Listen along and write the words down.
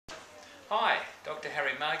Hi, Dr.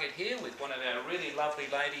 Harry Margaret here with one of our really lovely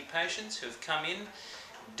lady patients who have come in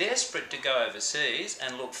desperate to go overseas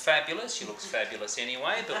and look fabulous. She looks fabulous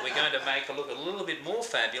anyway, but we're going to make her look a little bit more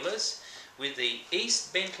fabulous with the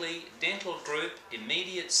East Bentley Dental Group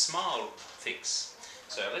Immediate Smile Fix.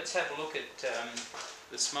 So let's have a look at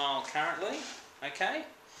the smile currently, okay?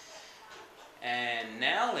 And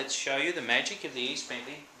now let's show you the magic of the East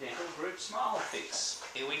Bentley Dental Group Smile Fix.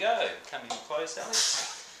 Here we go. Come in close,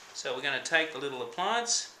 Alex. So we're going to take the little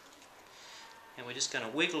appliance and we're just going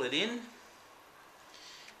to wiggle it in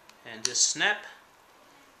and just snap,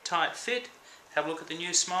 tight fit. Have a look at the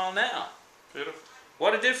new smile now. Beautiful.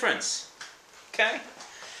 What a difference. Okay.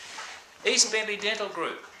 East Bentley Dental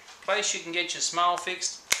Group. Place you can get your smile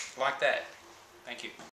fixed like that. Thank you.